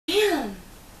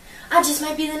That just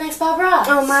might be the next Bob Ross.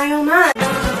 Oh my, oh my.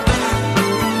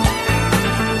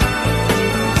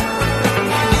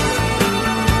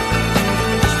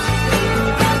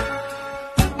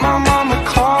 My mama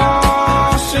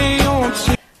calls, say you want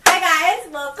to. Hi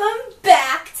guys, welcome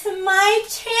back to my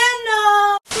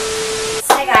channel.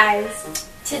 Hi guys,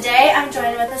 today I'm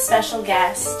joined with a special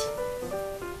guest.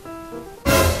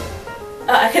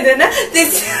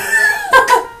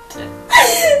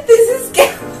 This is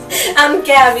Gabby. I'm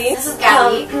Gabby. This is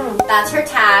Gabby. That's her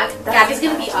tag. Gabby's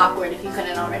gonna be awkward if you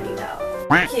couldn't already tell.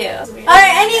 Thank you.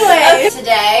 Alright, anyway.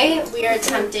 Today we are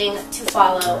attempting to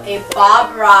follow a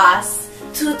Bob Ross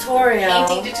Tutorial.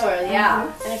 painting tutorial,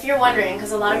 yeah. And if you're wondering,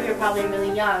 because a lot of you are probably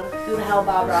really young, who the hell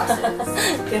Bob Ross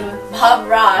is? Good one. Bob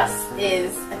Ross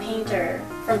is a painter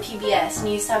from PBS, and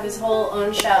he used to have his whole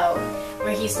own show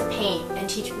where he used to paint and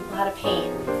teach people how to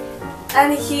paint.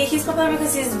 And he's popular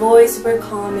because his voice is super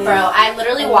calming. Bro, I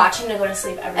literally watch him to go to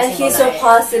sleep every and single he's night. so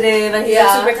positive and he's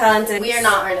super talented. We are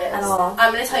not artists. At all.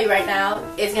 I'm gonna tell you right now,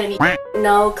 it's gonna be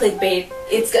no clickbait.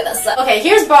 It's gonna suck. okay.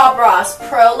 Here's Bob Ross,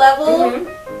 pro level.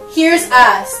 Here's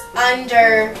us,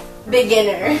 under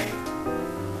beginner.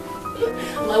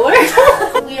 Lower.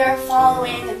 We are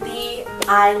following the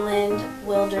Island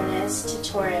Wilderness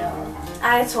tutorial.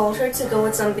 I told her to go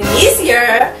with something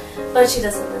easier, but she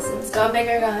doesn't listen. Go big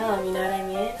or go home, you know what I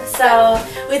mean? So,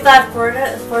 without further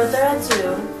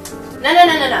ado, No.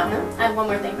 I have one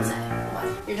more thing to say.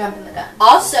 What? You're jumping the gun.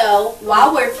 Also,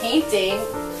 while we're painting,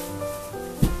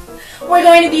 we're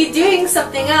going to be doing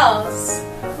something else.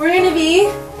 We're going to be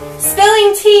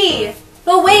spilling tea.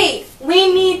 But wait,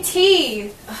 we need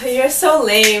tea. oh, you're so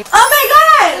lame. Oh my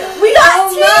god! We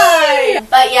got tea!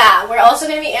 But yeah, we're also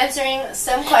going to be answering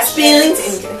some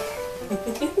questions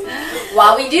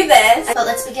while we do this. So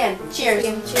let's begin. Cheers.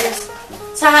 Cheers.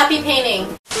 To happy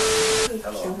painting.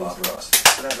 Hello, Bob Ross,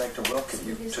 and I'd like to welcome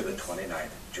you to the 29th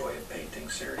Joy of Painting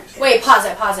series. Wait, pause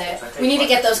it. We need to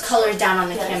get those colors down on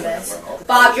the canvas.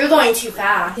 Bob, you're going too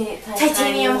fast.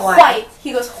 Titanium white.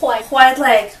 He goes white. White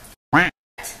like. I'm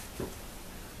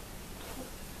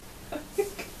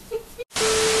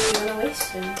gonna waste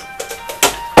him.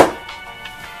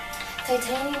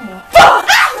 Titanium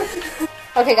white.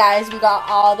 Okay, guys, we got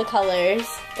all the colors.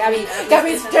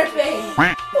 Gabby's dripping.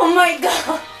 Oh my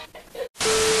god.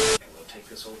 And we'll take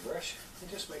this old brush and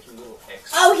just make a little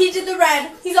X. Oh, he did the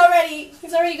red. He's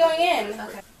already going in.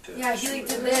 Okay. to Yeah, he shoot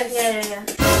did the this. Yeah.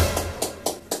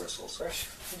 bristles. Brush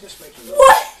and just make a little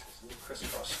What? little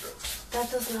crisscross strokes. That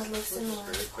does not look Just similar.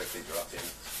 very quickly drop in.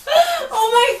 Oh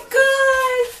my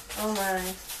god. Oh my.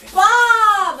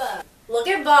 Bob! Look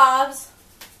at Bob's.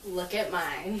 Look at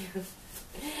mine.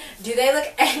 Do they look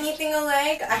anything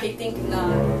alike? I think not.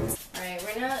 Alright,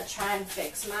 we're gonna try and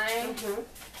fix mine.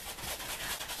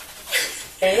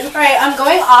 Alright, I'm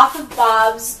going off of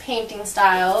Bob's painting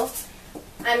style.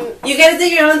 You gotta do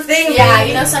your own thing. Yeah, baby.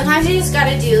 you know, sometimes you just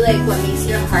gotta do like what makes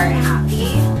your heart happy.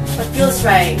 What feels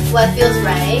right. What feels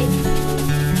right.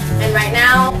 And right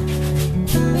now,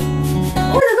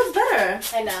 Oh, that looks better.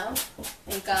 I know.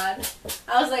 Thank God.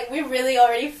 I was like, we really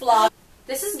already flopped.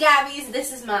 This is Gabby's,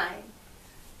 this is mine.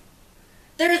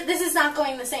 This is not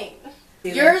going the same.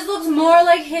 Yours looks more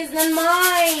like his than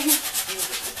mine.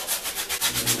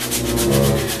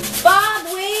 Bob,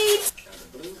 wait! Now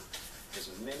the blue is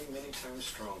many, many times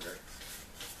stronger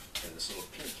than this little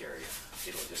pink area.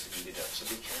 It'll just eat it up, so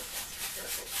be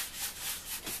careful.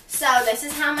 So this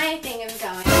is how my thing is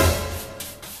going.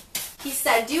 He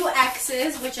said do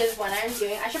X's, which is what I'm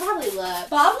doing. I should probably look.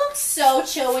 Bob looks so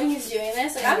chill when he's doing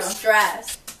this. Like, I'm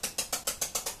stressed.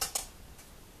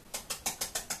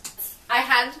 I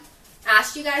had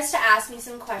asked you guys to ask me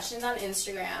some questions on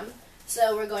Instagram,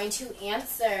 so we're going to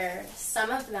answer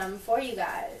some of them for you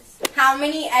guys. How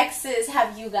many exes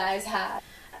have you guys had?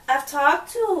 I've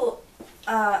talked to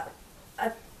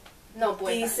No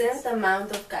boyfriends. decent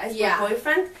amount of guys. Yeah. My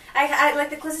boyfriend. I like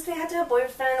the closest thing I had to a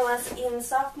boyfriend was in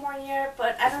sophomore year,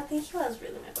 but I don't think he was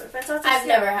really my boyfriend. So it's I've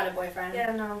never had a boyfriend.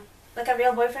 Yeah, no. Like a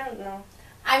real boyfriend, no.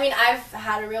 I mean, I've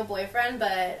had a real boyfriend,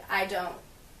 but I don't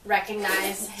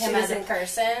recognize him as a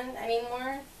person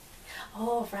anymore.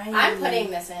 Oh, right. I'm putting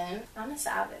this in. I'm a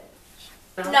savage.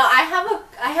 No, I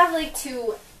have like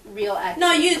 2 real exes.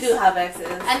 No, you do have exes.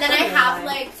 And then I have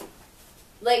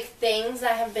like things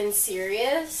that have been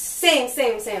serious. Same.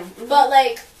 But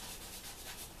like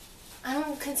I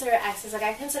don't consider exes. Like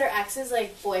I consider exes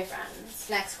like boyfriends.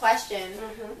 Next question.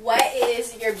 What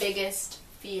is your biggest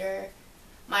fear?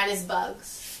 Mine is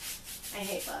bugs. I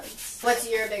hate bugs. What's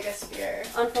your biggest fear?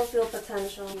 Unfulfilled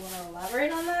potential. You want to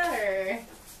elaborate on that, or?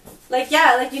 Like,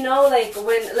 yeah, like, you know, like,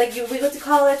 when, like, we go to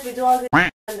college, we do all this,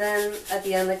 and then at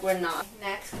the end, like, we're not.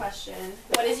 Next question.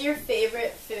 What is your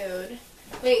favorite food?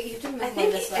 Wait, you have to move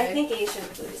this way. I think Asian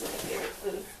food is my favorite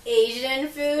food. Asian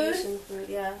food? Asian food,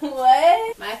 yeah.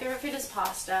 What? My favorite food is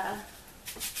pasta.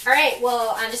 Alright,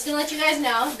 well, I'm just gonna let you guys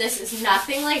know, this is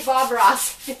nothing like Bob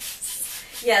Ross's.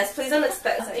 Yes, please don't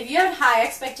expect. If you have high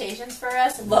expectations for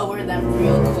us, lower them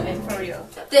real quick. For real.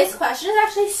 This question is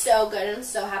actually so good, and I'm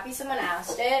so happy someone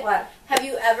asked it. What? Have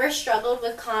you ever struggled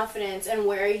with confidence, and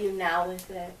where are you now with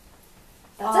it?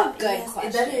 That's a good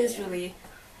question. That is really.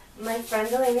 My friend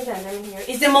Delaney Denham here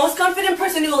is the most confident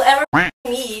person you will ever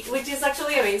meet, which is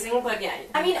actually amazing, but yeah.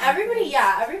 I mean, everybody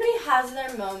has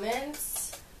their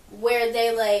moments where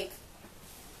they, like,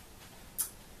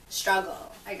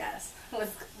 struggle, I guess.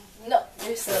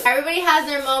 Everybody has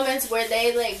their moments where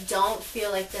they, like, don't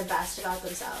feel like their best about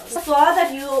themselves. It's a flaw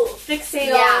that you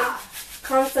fixate on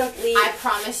constantly. I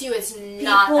promise you it's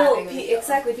not that big of a deal.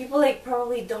 Exactly. People, like,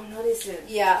 probably don't notice it.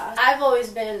 Yeah. I've always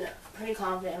been pretty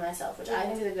confident in myself, which I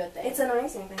think is a good thing. It's an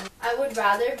amazing thing. I would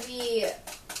rather be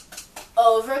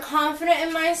overconfident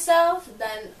in myself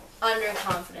than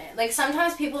underconfident. Like,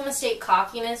 sometimes people mistake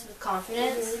cockiness with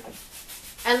confidence.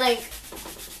 And, like,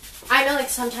 I know, like,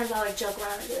 sometimes I'll, like, joke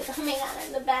around and be like, oh my god,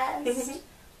 I'm the best.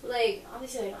 Like,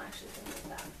 obviously I don't actually think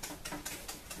like that.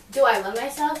 Do I love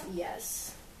myself?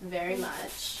 Yes. Very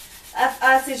much.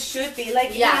 As it should be.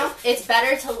 Like, yeah, you know, it's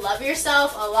better to love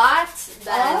yourself a lot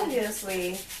than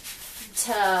obviously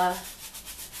to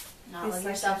not love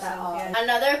yourself at all. Yeah.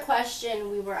 Another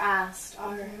question we were asked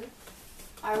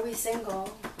are we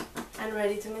single? And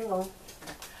ready to mingle?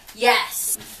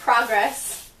 Yes.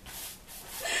 Progress.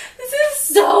 This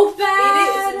is so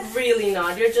bad. It is really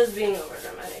not. You're just being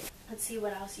overdramatic. Let's see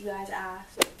what else you guys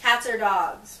asked. Cats or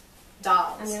dogs?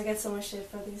 Dogs. I'm gonna get so much shit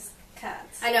for these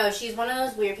cats. I know, she's one of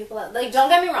those weird people that, like, don't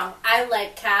get me wrong, I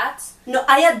like cats. No,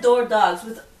 I adore dogs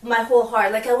with my whole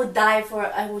heart. Like, I would die for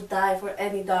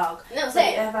any dog. No,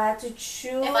 say if I had to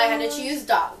choose. If I had to choose,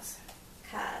 dogs.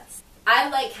 Cats. I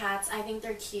like cats. I think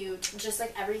they're cute. Just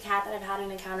like every cat that I've had an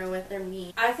encounter with, they're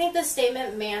mean. I think the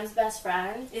statement "man's best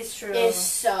friend" is true. Is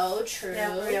so true.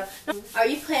 Yeah, for real. Are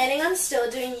you planning on still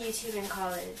doing YouTube in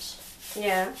college?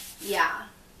 Yeah. Yeah.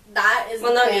 That is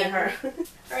well, the not plan. me, her.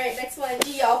 Alright, next one.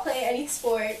 Do y'all play any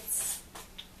sports?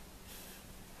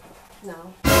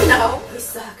 No. No. We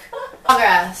suck.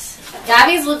 Progress.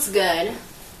 Gabby's looks good.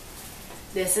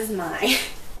 This is mine.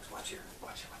 Watch here.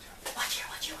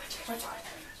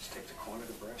 Just take the corner of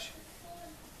the brush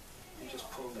and just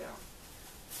pull down.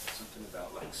 Something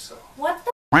about like so. What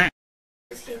the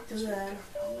Do that.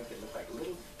 I'll make it look like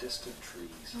little distant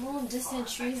trees. little distant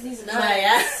trees, these nuts. My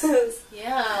ass.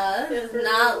 Yeah, it does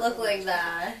not look like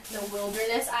that. The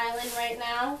wilderness island right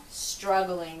now,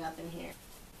 struggling up in here.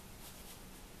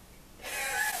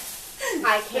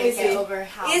 I can't get over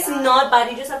how it's bad. not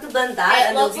bad. You just have to blend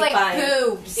that. It looks like fine.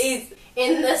 boobs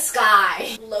in the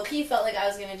sky. Low-key felt like I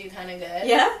was gonna do kind of good.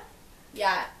 Yeah.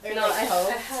 Yeah. Or No, like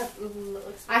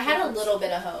I had a little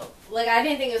bit of hope. Like, I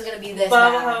didn't think it was gonna be this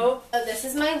Bum bad. hope. Oh, this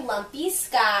is my lumpy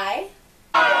sky.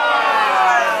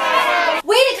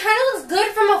 Wait, it kind of looks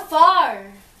good from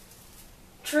afar.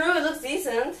 True, it looks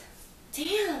decent.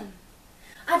 Damn.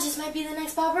 I just might be the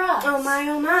next Bob Ross. Oh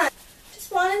my.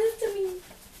 Just wanted it to be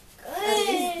That is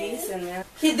good. decent, man.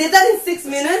 He did that in 6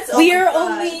 minutes? We Oh are my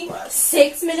God. only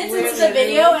 6 minutes We're into the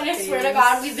video, and I literally swear to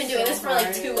God, we've been doing so this for like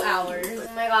hard. 2 hours.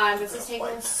 Oh my God, this is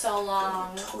taking so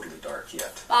long. Totally dark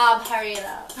yet. Bob, hurry it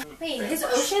up. Wait, his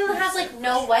ocean has like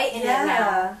no white in it now.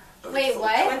 Yeah. But Wait, full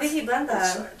what? color. When did he blend Both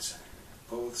that? sides.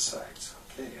 Both sides.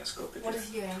 Okay, let's go picture. What is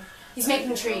he doing? He's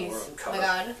making trees. Oh my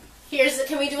God.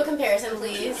 Can we do a comparison,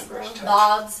 please?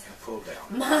 Bob's, Pull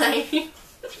down. mine.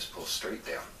 Just pull straight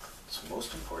down. It's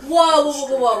most important.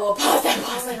 Whoa. Pause that,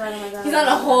 pause Oh my that. God. He's on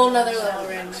a whole nother level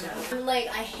right now. I'm like,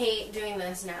 I hate doing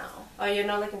this now. Oh, you're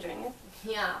not like enjoying it?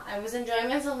 Yeah, I was enjoying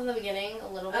myself in the beginning a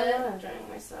little I'm bit. not enjoying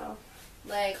myself.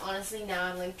 Like, honestly, now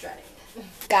I'm like dreading it.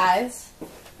 Guys,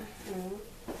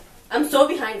 I'm so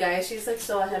behind, guys. She's like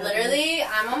so ahead of me. literally,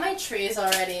 I'm on my trees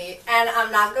already. And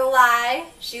I'm not gonna lie,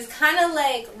 she's kind of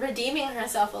like redeeming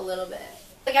herself a little bit.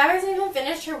 Like, I haven't even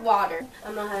finished her water.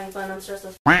 I'm not having fun. I'm stressed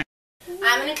as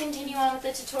I'm gonna continue on with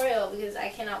the tutorial because I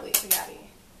cannot wait for Gabby.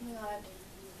 Oh my God.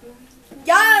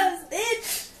 Yes,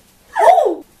 bitch!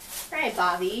 Woo! Alright,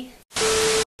 Bobby.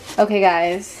 Okay,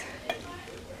 guys.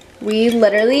 We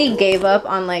literally gave up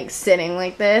on like sitting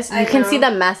like this. You can see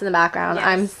the mess in the background. Yes.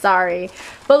 I'm sorry.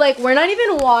 But like we're not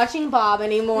even watching Bob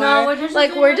anymore. No, we're just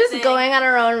going on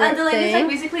our own thing. And the lady's like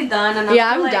basically done and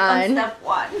I'm done. On step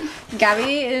 1.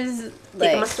 Gabby is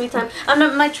like my sweet time.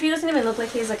 My tree doesn't even look like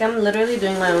he's like I'm literally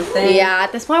doing my own thing. Yeah,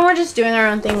 at this point we're just doing our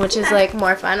own thing, which is like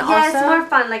more fun. Yeah, also, it's more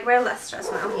fun. Like we're less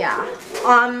stressed now.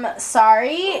 Yeah.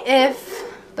 Sorry if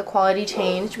the quality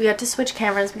changed. We had to switch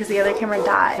cameras because the other camera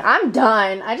died. I'm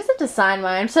done. I just have to sign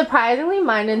mine. Surprisingly,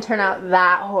 mine didn't turn out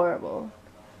that horrible.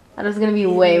 That was gonna be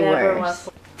way worse.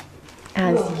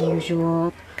 As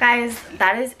usual. Guys,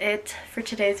 that is it for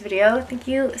today's video. Thank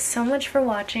you so much for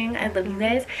watching. I love you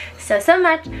guys so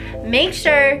much. Make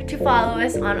sure to follow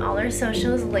us on all our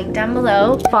socials, linked down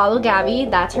below. Follow Gabby,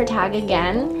 that's her tag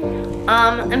again.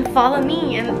 And follow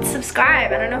me and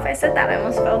subscribe. I don't know if I said that, I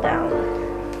almost fell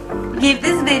down. Give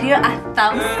this video a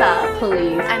thumbs up,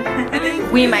 please.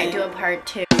 And we might do a part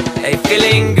 2. Hey,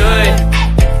 feeling good,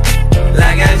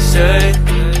 like I should.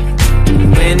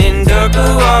 When in dark,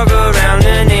 walk around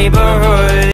the neighborhood.